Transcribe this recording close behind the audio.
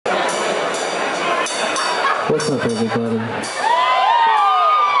What's up, everybody?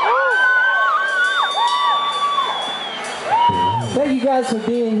 Thank you guys for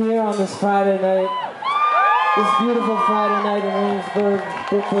being here on this Friday night. This beautiful Friday night in Williamsburg,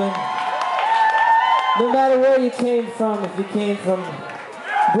 Brooklyn. No matter where you came from, if you came from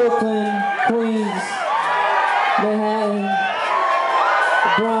Brooklyn, Queens, Manhattan, the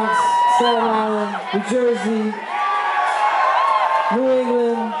Bronx, Staten Island, New Jersey, New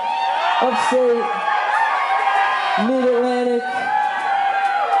England, upstate, Mid-Atlantic,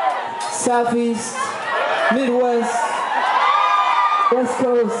 Southeast, Midwest, West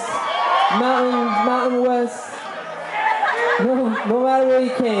Coast, Mountain West. No matter where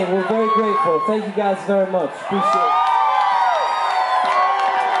you came, we're very grateful. Thank you guys very much. Appreciate it.